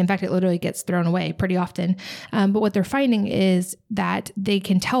 And in fact, it literally gets thrown away pretty often. But what they're finding is that they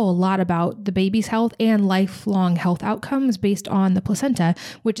can tell a lot about the baby's health and lifelong health outcomes based on the placenta,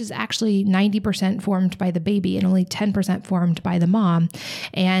 which is actually 90% formed by the baby and only 10% formed by the mom.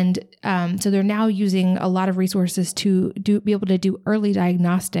 And so they're now using a lot of resources to be able to do early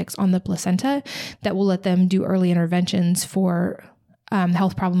diagnostics on the placenta that will let them do early interventions for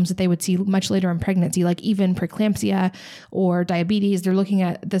health problems that they would see much later in pregnancy, like even preeclampsia or diabetes. They're looking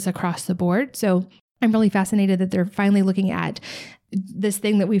at this across the board. So I'm really fascinated that they're finally looking at this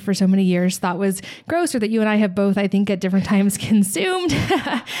thing that we for so many years thought was gross, or that you and I have both, I think, at different times consumed.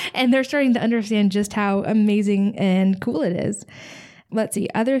 And they're starting to understand just how amazing and cool it is. Let's see.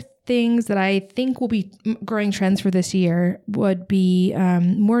 Other things that I think will be growing trends for this year would be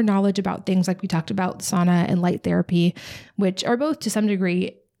more knowledge about things like we talked about, sauna and light therapy, which are both to some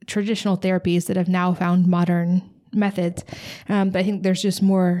degree traditional therapies that have now found modern methods. But I think there's just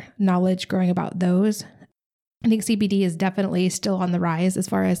more knowledge growing about those. I think CBD is definitely still on the rise as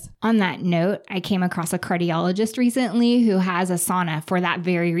far as... On that note, I came across a cardiologist recently who has a sauna for that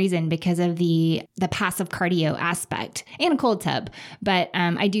very reason, because of the passive cardio aspect, and a cold tub. But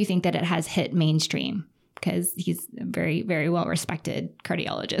I do think that it has hit mainstream because he's a very, very well-respected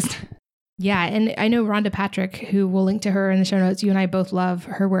cardiologist. Yeah. And I know Rhonda Patrick, who we'll link to her in the show notes. You and I both love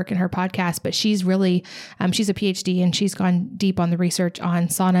her work and her podcast, but she's really, she's a PhD and she's gone deep on the research on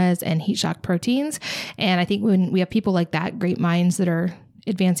saunas and heat shock proteins. And I think when we have people like that, great minds that are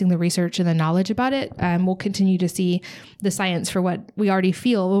advancing the research and the knowledge about it, we'll continue to see the science for what we already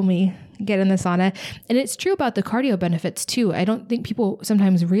feel when we get in the sauna. And it's true about the cardio benefits too. I don't think people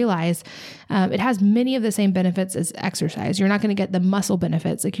sometimes realize it has many of the same benefits as exercise. You're not going to get the muscle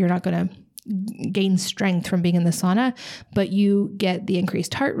benefits. Like, you're not going to gain strength from being in the sauna, but you get the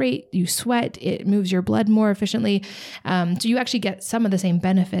increased heart rate, you sweat, it moves your blood more efficiently. So you actually get some of the same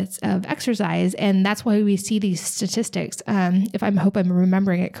benefits of exercise. And that's why we see these statistics. I hope I'm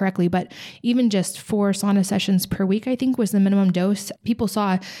remembering it correctly, but even just 4 sauna sessions per week, I think, was the minimum dose. People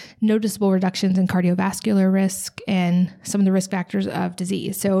saw noticeable reductions in cardiovascular risk and some of the risk factors of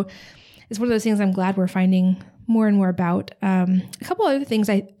disease. So it's one of those things I'm glad we're finding more and more about. A couple other things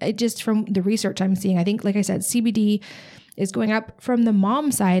I just from the research I'm seeing, I think, like I said, CBD is going up. From the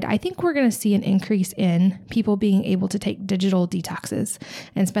mom side, I think we're going to see an increase in people being able to take digital detoxes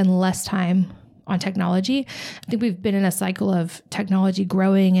and spend less time on technology. I think we've been in a cycle of technology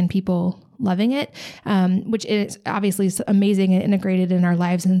growing and people loving it, which is obviously amazing and integrated in our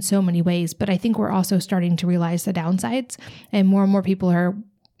lives in so many ways. But I think we're also starting to realize the downsides, and more people are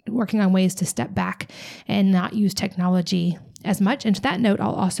working on ways to step back and not use technology as much. And to that note,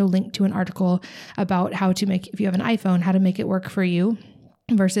 I'll also link to an article about how to make, if you have an iPhone, how to make it work for you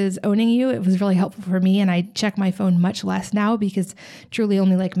versus owning you. It was really helpful for me. And I check my phone much less now because truly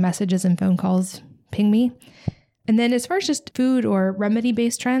only like messages and phone calls ping me. And then as far as just food or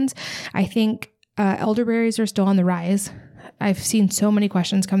remedy-based trends, I think elderberries are still on the rise. I've seen so many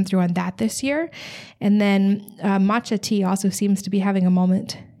questions come through on that this year. And then matcha tea also seems to be having a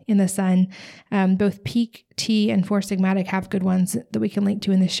moment in the sun. Both Peak Tea and Four Sigmatic have good ones that we can link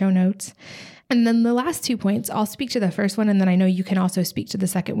to in the show notes. And then the last 2 points, I'll speak to the first one, and then I know you can also speak to the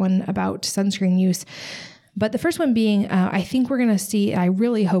second one about sunscreen use. But the first one being, I think we're going to see, I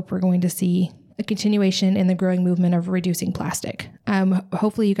really hope we're going to see a continuation in the growing movement of reducing plastic.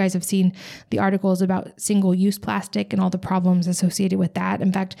 Hopefully you guys have seen the articles about single-use plastic and all the problems associated with that.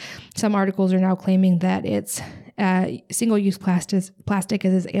 In fact, some articles are now claiming that it's single-use plastic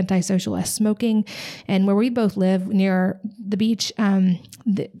is as antisocial as smoking. And where we both live near the beach,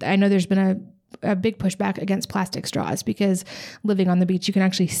 I know there's been a big pushback against plastic straws because living on the beach, you can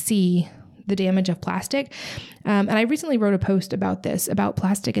actually see the damage of plastic. And I recently wrote a post about this, about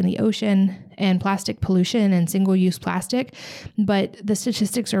plastic in the ocean and plastic pollution and single-use plastic. But the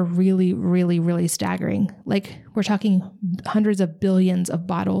statistics are really, really, really staggering. Like, we're talking hundreds of billions of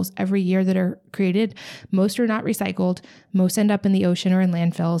bottles every year that are created. Most are not recycled. Most end up in the ocean or in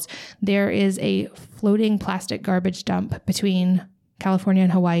landfills. There is a floating plastic garbage dump between California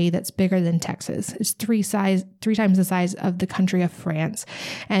and Hawaii that's bigger than Texas. It's three times the size of the country of France.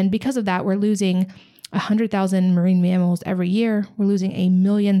 And because of that, we're losing 100,000 marine mammals every year. We're losing 1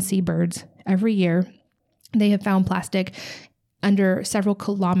 million seabirds every year. They have found plastic under several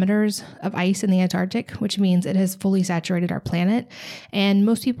kilometers of ice in the Antarctic, which means it has fully saturated our planet. And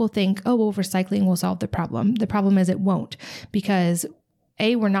most people think, oh, well, recycling will solve the problem. The problem is it won't, because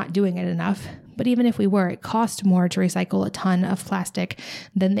A, we're not doing it enough, But even if we were, it costs more to recycle a ton of plastic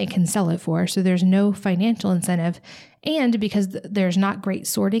than they can sell it for. So there's no financial incentive. And because there's not great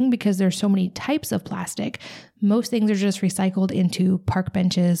sorting, because there's so many types of plastic, most things are just recycled into park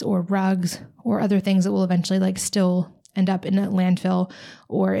benches or rugs or other things that will eventually like still end up in a landfill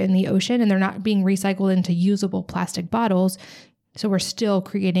or in the ocean, and they're not being recycled into usable plastic bottles. So we're still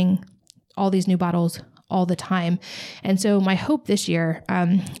creating all these new bottles all the time. And so my hope this year,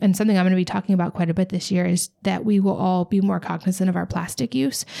 and something I'm going to be talking about quite a bit this year, is that we will all be more cognizant of our plastic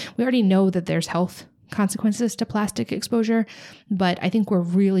use. We already know that there's health consequences to plastic exposure, but I think we're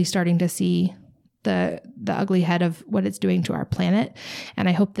really starting to see the ugly head of what it's doing to our planet. And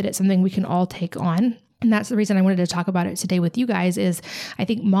I hope that it's something we can all take on. And that's the reason I wanted to talk about it today with you guys is I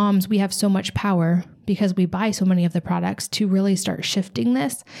think moms, we have so much power because we buy so many of the products to really start shifting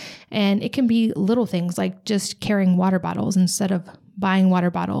this. And it can be little things like just carrying water bottles instead of buying water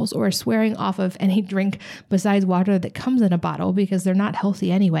bottles, or swearing off of any drink besides water that comes in a bottle because they're not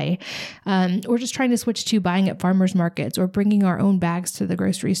healthy anyway. Or just trying to switch to buying at farmers markets or bringing our own bags to the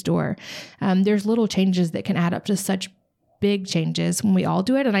grocery store. There's little changes that can add up to such big changes when we all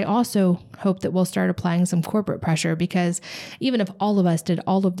do it. And I also hope that we'll start applying some corporate pressure, because even if all of us did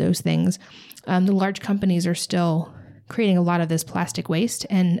all of those things, the large companies are still creating a lot of this plastic waste.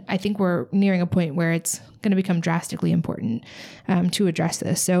 And I think we're nearing a point where it's going to become drastically important to address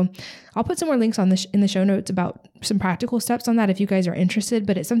this. So I'll put some more links on in the show notes about some practical steps on that if you guys are interested,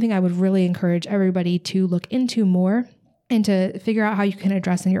 but it's something I would really encourage everybody to look into more and to figure out how you can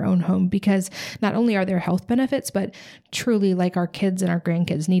address in your own home, because not only are there health benefits, but truly, like, our kids and our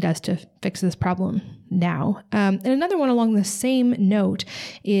grandkids need us to fix this problem now. And another one along the same note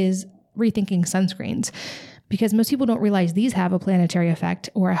is rethinking sunscreens, because most people don't realize these have a planetary effect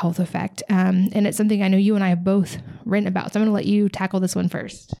or a health effect. And it's something I know you and I have both written about. So I'm going to let you tackle this one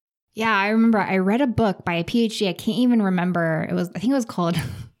first. Yeah, I remember I read a book by a PhD. I can't even remember. I think it was called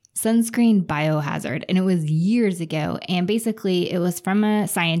Sunscreen Biohazard, and it was years ago. And basically it was from a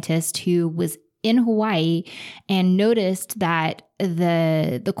scientist who was in Hawaii and noticed that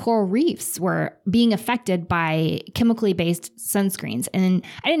the coral reefs were being affected by chemically based sunscreens. And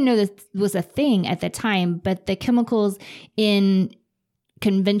I didn't know this was a thing at the time, but the chemicals in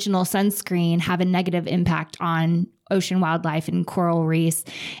conventional sunscreen have a negative impact on ocean wildlife and coral reefs.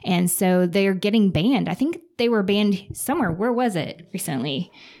 And so they're getting banned. I think they were banned somewhere. Where was it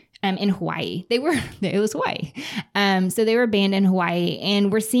recently? In Hawaii. It was Hawaii. So they were banned in Hawaii,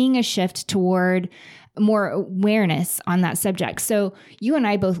 and we're seeing a shift toward more awareness on that subject. So you and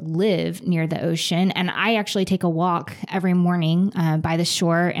I both live near the ocean, and I actually take a walk every morning by the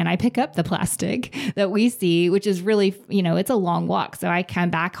shore, and I pick up the plastic that we see, which is really, it's a long walk. So I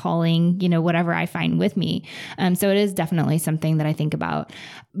come back hauling, whatever I find with me. So it is definitely something that I think about.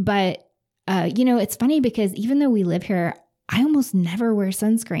 But, it's funny because even though we live here, I almost never wear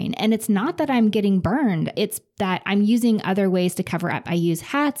sunscreen. And it's not that I'm getting burned. It's that I'm using other ways to cover up. I use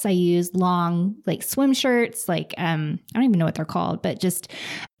hats. I use long, swim shirts, I don't even know what they're called, but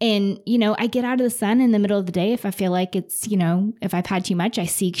I get out of the sun in the middle of the day. If I feel like it's, if I've had too much, I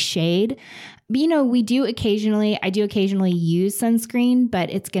seek shade. But, I do occasionally use sunscreen, but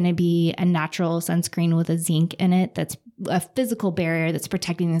it's going to be a natural sunscreen with a zinc in it. That's a physical barrier that's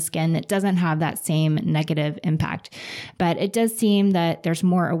protecting the skin that doesn't have that same negative impact. But it does seem that there's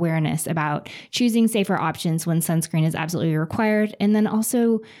more awareness about choosing safer options when sunscreen is absolutely required. And then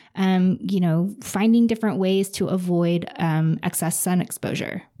also, finding different ways to avoid excess sun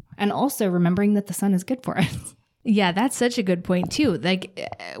exposure. And also remembering that the sun is good for us. Yeah, that's such a good point too.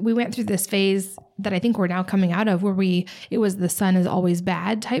 We went through this phase that I think we're now coming out of, where it was the sun is always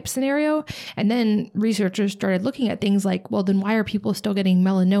bad type scenario. And then researchers started looking at things like, well, then why are people still getting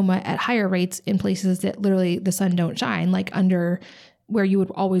melanoma at higher rates in places that literally the sun don't shine, like under where you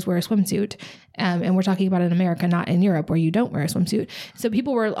would always wear a swimsuit. And we're talking about in America, not in Europe, where you don't wear a swimsuit. So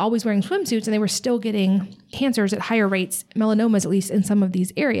people were always wearing swimsuits, and they were still getting cancers at higher rates, melanomas, at least in some of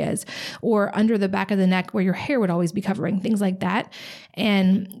these areas, or under the back of the neck where your hair would always be covering, things like that.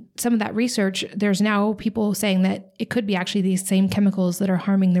 And some of that research, there's now people saying that it could be actually these same chemicals that are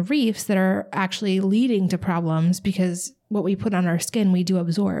harming the reefs that are actually leading to problems, because what we put on our skin, we do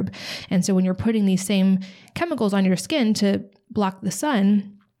absorb. And so when you're putting these same chemicals on your skin to block the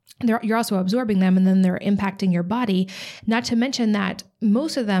sun, you're also absorbing them, and then they're impacting your body. Not to mention that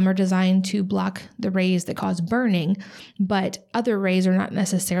most of them are designed to block the rays that cause burning, but other rays are not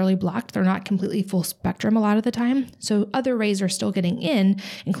necessarily blocked. They're not completely full spectrum a lot of the time. So other rays are still getting in,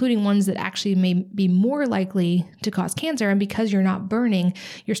 including ones that actually may be more likely to cause cancer. And because you're not burning,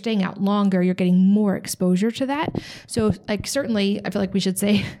 you're staying out longer, you're getting more exposure to that. So like certainly, I feel like we should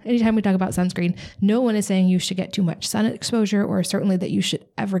say, anytime we talk about sunscreen, no one is saying you should get too much sun exposure or certainly that you should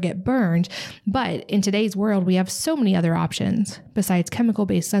ever get burned. But in today's world, we have so many other options besides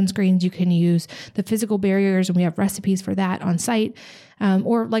chemical-based sunscreens. You can use the physical barriers, and we have recipes for that on site.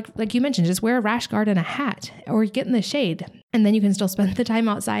 Or like you mentioned, just wear a rash guard and a hat, or get in the shade. And then you can still spend the time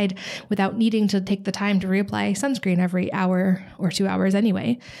outside without needing to take the time to reapply sunscreen every hour or 2 hours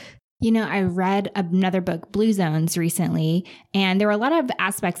anyway. You know, I read another book, Blue Zones, recently, and there were a lot of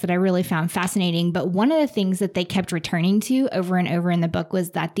aspects that I really found fascinating. But one of the things that they kept returning to over and over in the book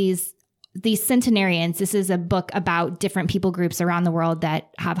was that these centenarians, this is a book about different people groups around the world that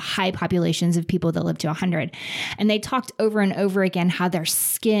have high populations of people that live to 100. And they talked over and over again how their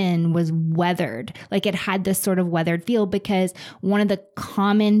skin was weathered, like it had this sort of weathered feel, because one of the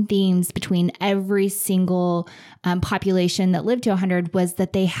common themes between every single population that lived to 100 was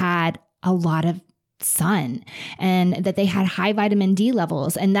that they had a lot of sun and that they had high vitamin D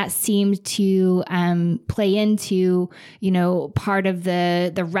levels. And that seemed to play into, you know, part of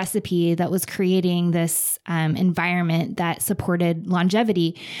the recipe that was creating this environment that supported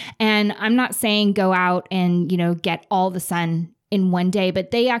longevity. And I'm not saying go out and, you know, get all the sun in one day, but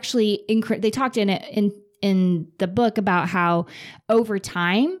they actually, they talked in the book about how over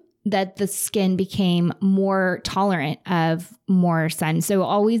time, that the skin became more tolerant of more sun. So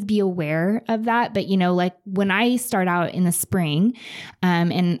always be aware of that. But, you know, like when I start out in the spring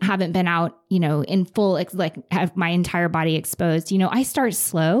and haven't been out, you know, in full, like have my entire body exposed, you know, I start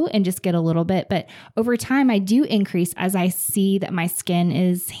slow and just get a little bit. But over time, I do increase as I see that my skin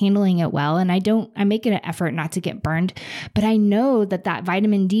is handling it well. And I make it an effort not to get burned. But I know that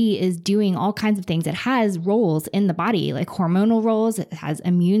vitamin D is doing all kinds of things. It has roles in the body, like hormonal roles. It has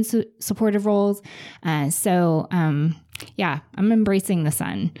immune supportive roles. Yeah, I'm embracing the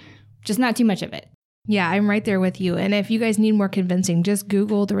sun, just not too much of it. Yeah, I'm right there with you. And if you guys need more convincing, just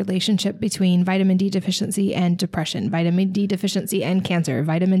Google the relationship between vitamin D deficiency and depression, vitamin D deficiency and cancer,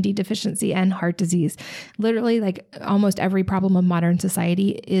 vitamin D deficiency and heart disease. Literally, like almost every problem of modern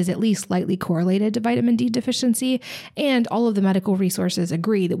society is at least slightly correlated to vitamin D deficiency. And all of the medical resources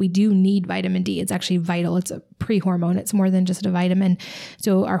agree that we do need vitamin D. It's actually vital. It's a pre-hormone. It's more than just a vitamin.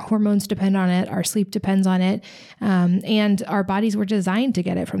 So our hormones depend on it. Our sleep depends on it. And our bodies were designed to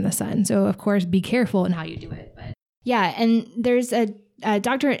get it from the sun. So of course, be careful in how you do it. But yeah, and there's a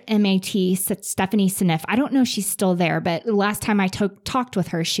Dr. at MAT, Stephanie Seneff. I don't know if she's still there, but the last time I talked with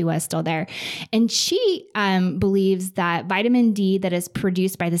her, she was still there. And she believes that vitamin D that is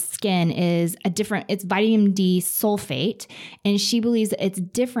produced by the skin is it's vitamin D sulfate. And she believes that it's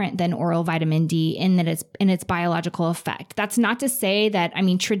different than oral vitamin D in that it's in its biological effect. That's not to say that, I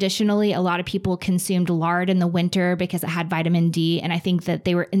mean, traditionally, a lot of people consumed lard in the winter because it had vitamin D. And I think that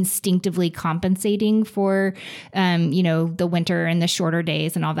they were instinctively compensating for, the winter and the shorter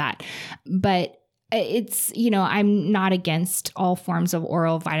days and all that. But it's, I'm not against all forms of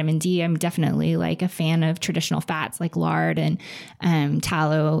oral vitamin D. I'm definitely like a fan of traditional fats like lard and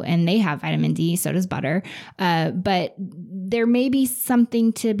tallow, and they have vitamin D. So does butter. But there may be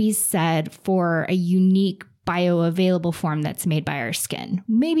something to be said for a unique bioavailable form that's made by our skin.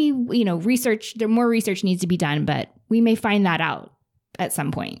 Maybe, more research needs to be done, but we may find that out at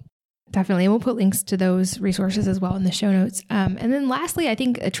some point. Definitely. And we'll put links to those resources as well in the show notes. And then lastly, I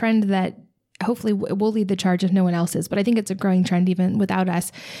think a trend that hopefully we'll lead the charge if no one else is, but I think it's a growing trend even without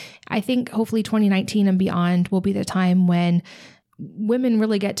us. I think hopefully 2019 and beyond will be the time when women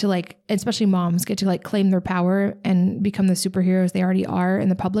really get to especially moms get to claim their power and become the superheroes they already are in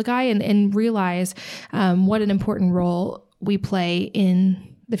the public eye and realize what an important role we play in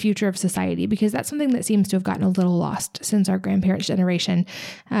the future of society, because that's something that seems to have gotten a little lost since our grandparents' generation.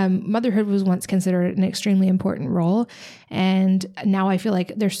 Motherhood was once considered an extremely important role. And now I feel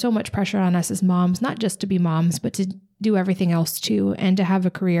like there's so much pressure on us as moms, not just to be moms, but to do everything else too, and to have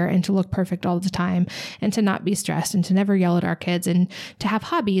a career and to look perfect all the time and to not be stressed and to never yell at our kids and to have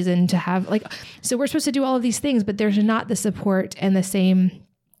hobbies and to have so we're supposed to do all of these things, but there's not the support and the same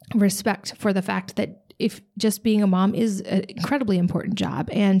respect for the fact that if just being a mom is an incredibly important job,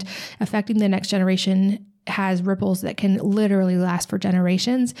 and affecting the next generation has ripples that can literally last for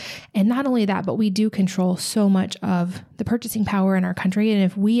generations. And not only that, but we do control so much of the purchasing power in our country. And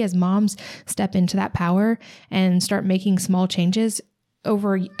if we as moms step into that power and start making small changes,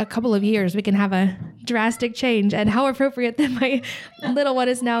 over a couple of years, we can have a drastic change. And how appropriate that my little one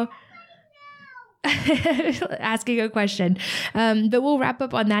is now asking a question. But we'll wrap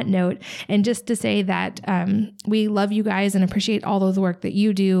up on that note. And just to say that we love you guys and appreciate all of the work that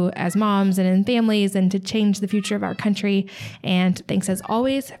you do as moms and in families and to change the future of our country. And thanks as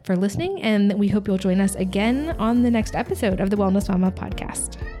always for listening. And we hope you'll join us again on the next episode of the Wellness Mama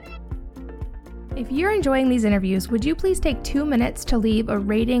podcast. If you're enjoying these interviews, would you please take 2 minutes to leave a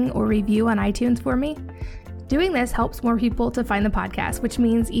rating or review on iTunes for me? Doing this helps more people to find the podcast, which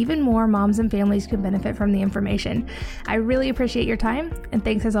means even more moms and families can benefit from the information. I really appreciate your time, and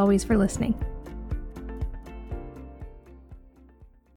thanks as always for listening.